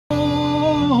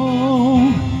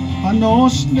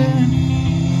nos name.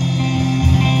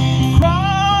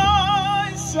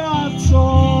 Christ our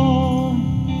soul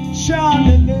shall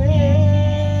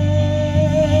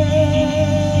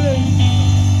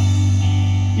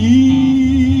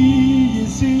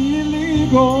is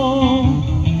illegal,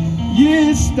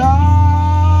 yes, Christ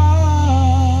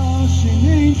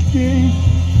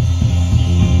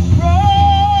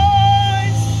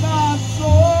our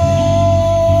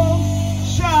soul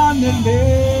shall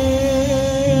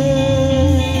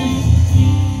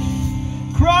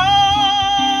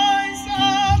Christ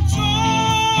our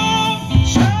soul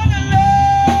shall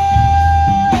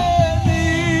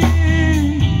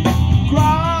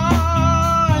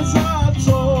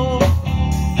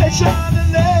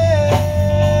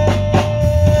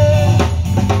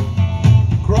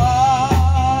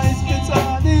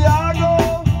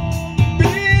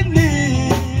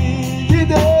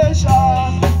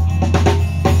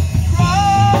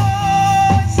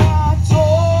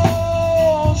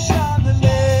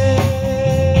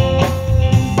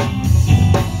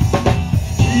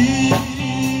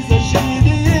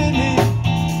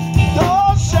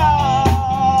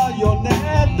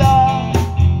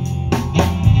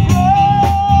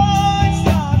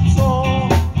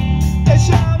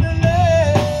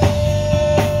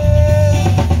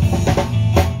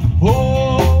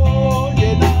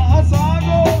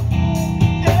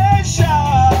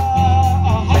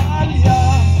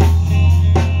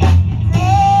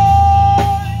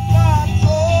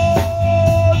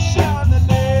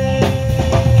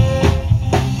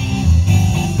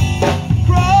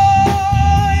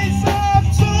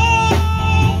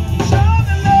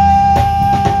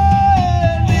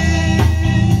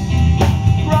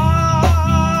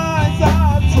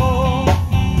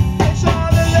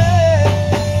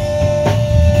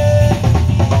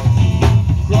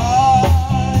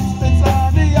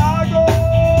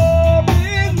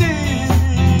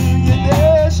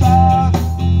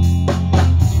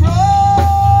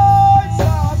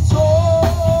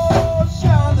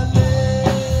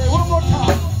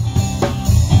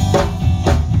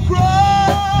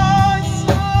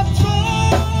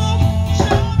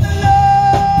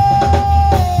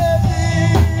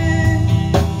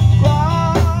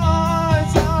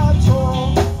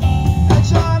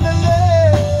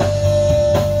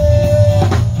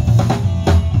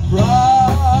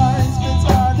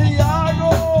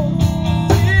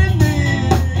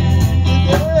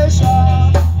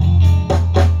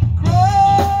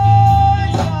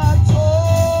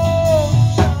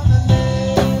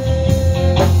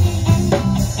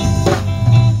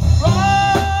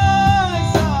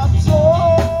our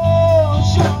soul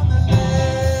shall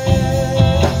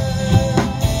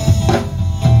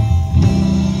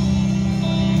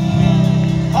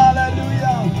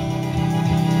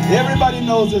Everybody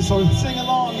knows this, so sing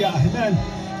along, yeah, amen.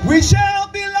 We shall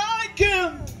be like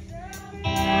him.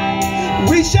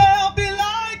 We shall be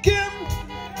like him.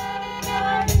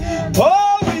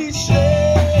 Oh, we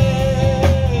shall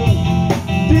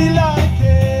be like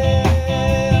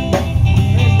him.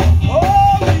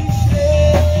 Oh, we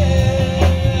shall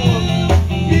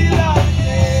be like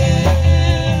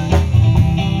him.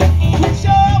 We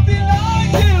shall be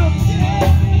like him.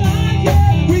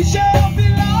 We shall be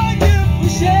like him. We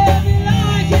shall be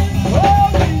like him.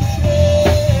 Oh, we shall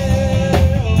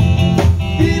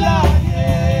be like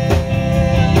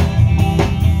him.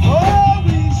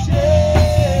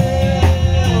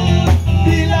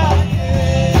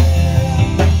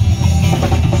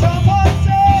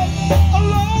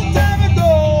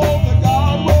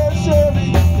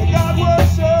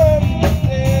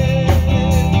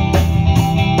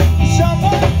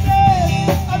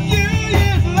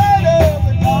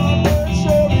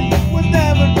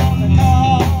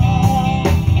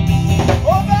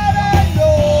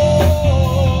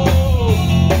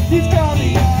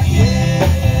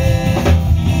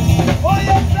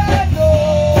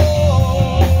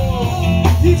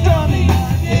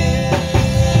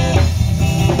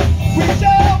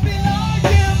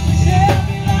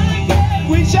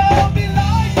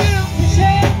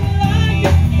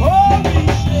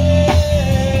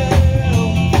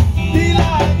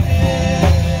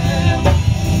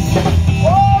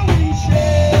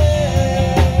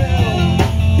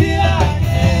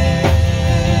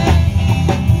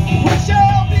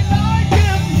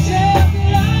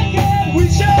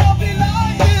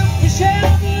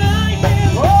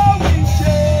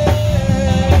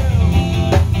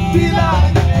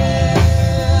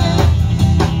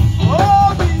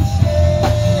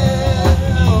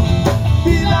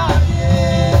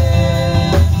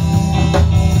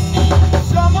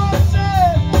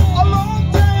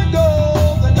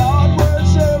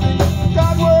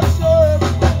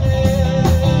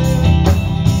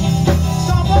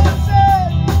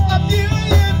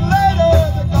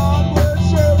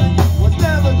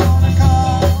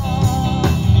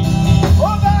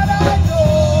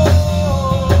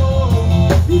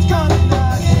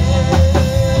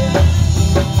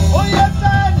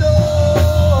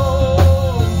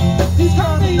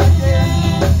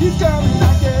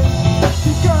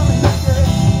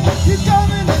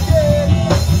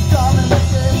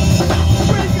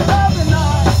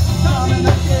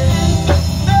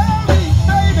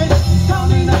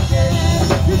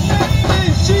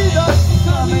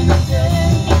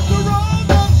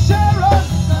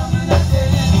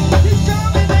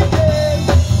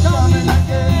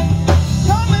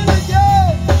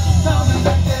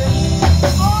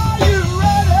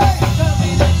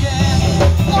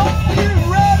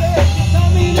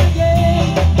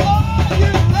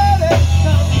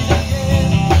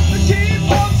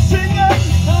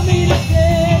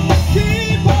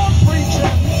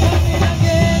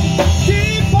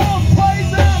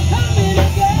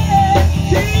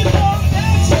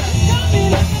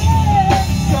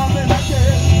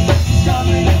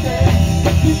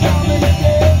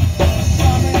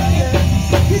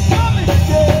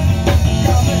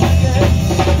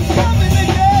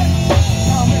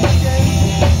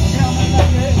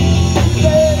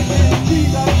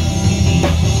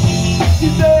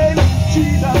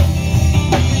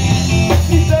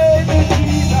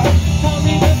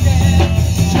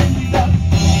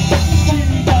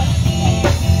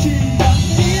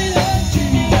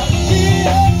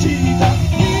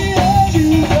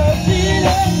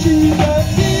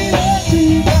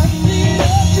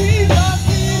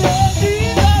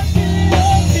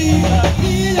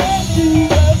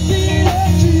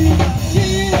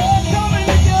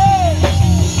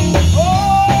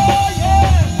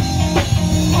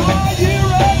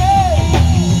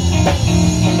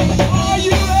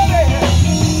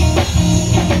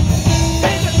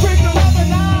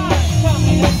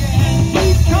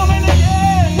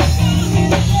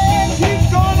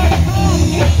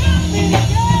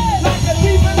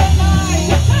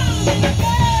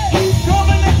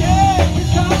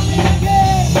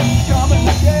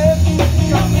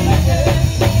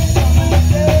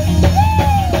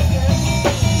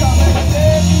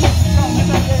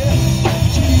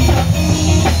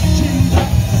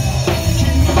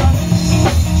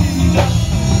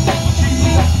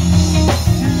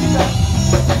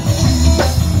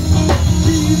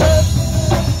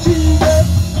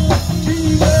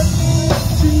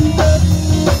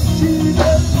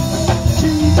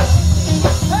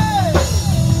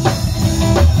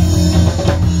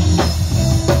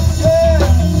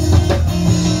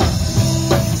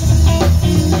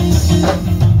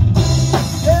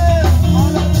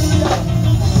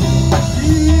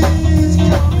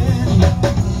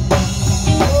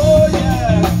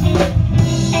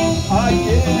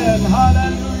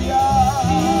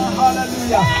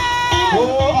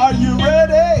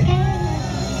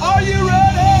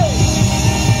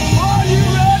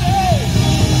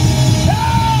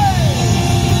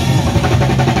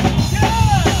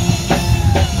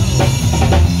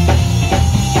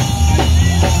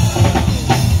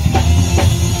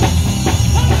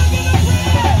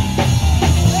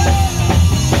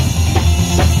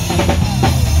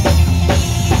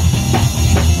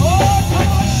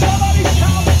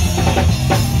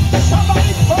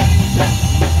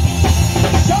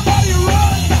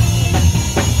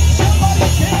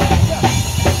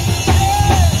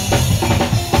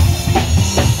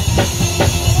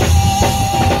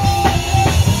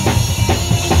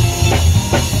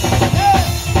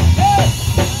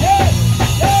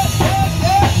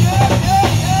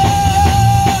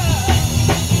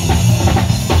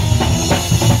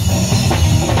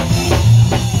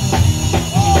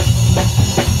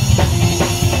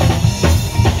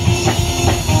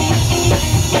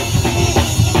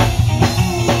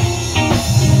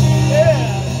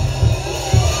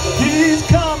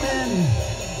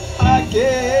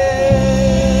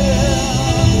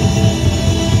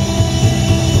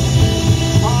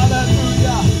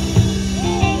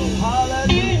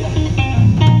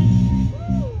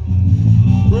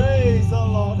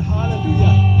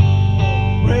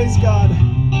 Praise God.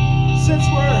 Since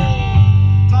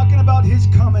we're talking about His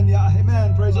coming, yeah,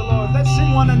 amen. Praise the Lord. Let's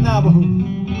sing one in Navajo.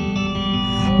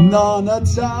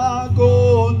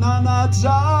 Nanatsago,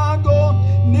 nanatsago,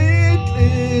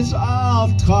 nitlis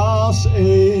aftras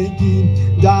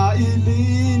egi, da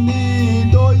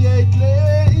ilini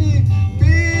doyetlei,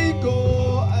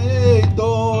 bigo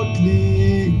edotli.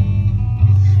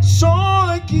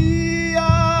 Soiki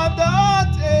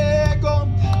adat ego,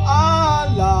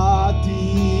 alati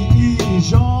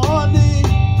ijoni,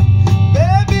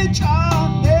 baby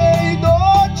chan, eido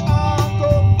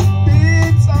chanko,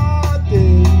 pizza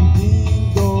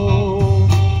dendigo.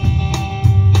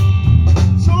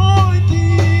 Soiki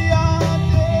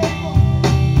adego,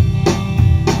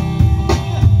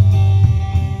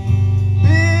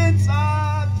 pizza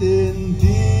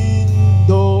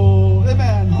dendigo.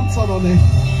 Amen.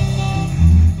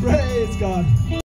 Praise God.